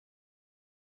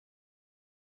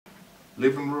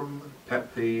Living room,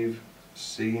 pet peeve,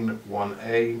 scene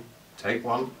 1A, take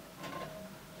 1.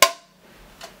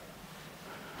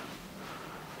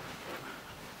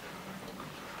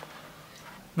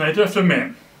 Now you do have to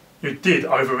admit, you did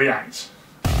overreact.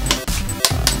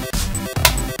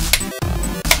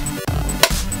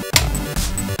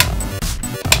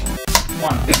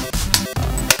 One.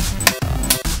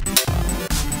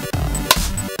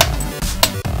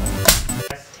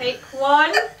 Take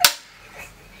 1.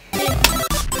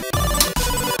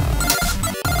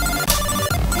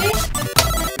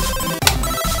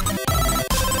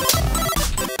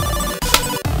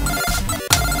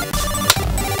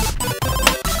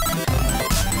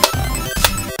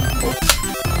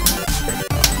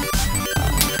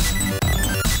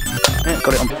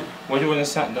 Got it on. What do you want to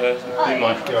set the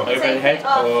mic? Overhead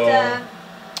or?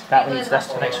 That one needs, that's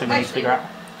the next one we need to figure out.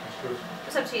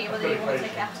 It's up to you whether you want to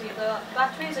take it after you blow up the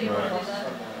batteries or you want to do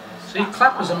that. See,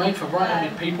 clappers are made for writing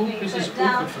with people. This is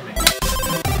awkward for me.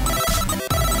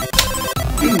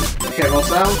 Okay, roll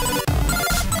sound.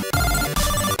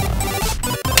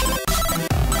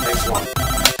 Take 1.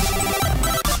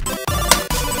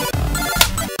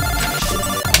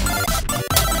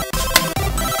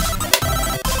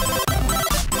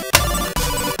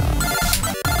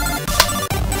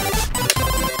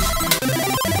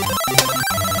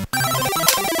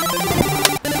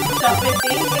 Stop 15,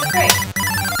 take 3.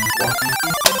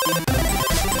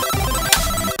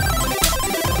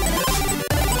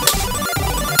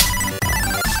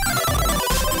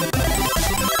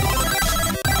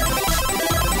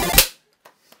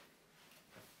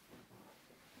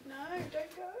 No,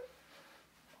 don't go.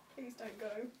 Please don't go.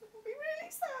 It will be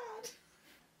really sad.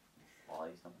 Oh,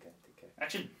 he's not going to go.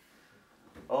 Action.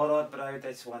 Alright, bro,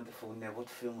 that's wonderful. Now, what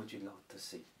film would you like to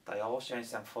see? They are showing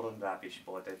some foreign rubbish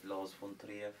by that Lars von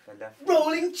Trier fella.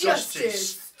 Rolling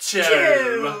Justice 2.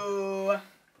 Well,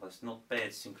 it's not bad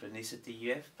synchronicity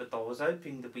you have, but I was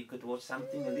hoping that we could watch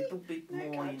something a little bit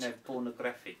more, you know,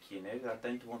 pornographic, you know. I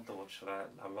don't want to watch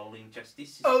Rolling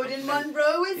Justice. Odin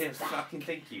Munro is yes, fucking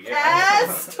thank you.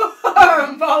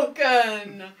 Storm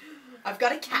Vulcan. I've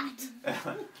got a cat.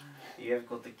 You have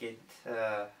got to get,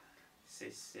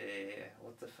 this,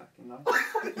 what the fucking name?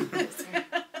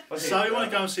 So you want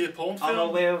to go and see a porn film? I'm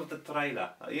aware of the trailer.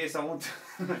 Yes, I want to.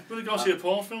 You want to go and see a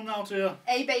porn film now, do you?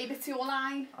 A baby to a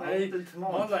line. Hey,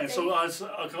 my so I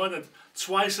kind of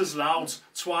twice as loud,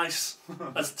 twice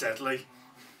as deadly.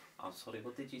 I'm sorry,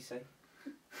 what did you say?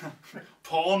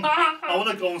 Porn. I want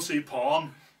to go and see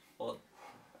porn. What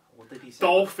did he say?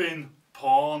 Dolphin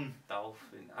porn.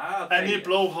 Dolphin. Ah, okay, Any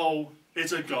blowhole,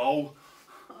 it's a go.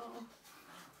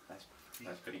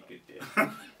 That's pretty good,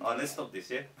 yeah. Oh, let's stop this,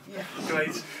 yeah?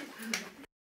 Great.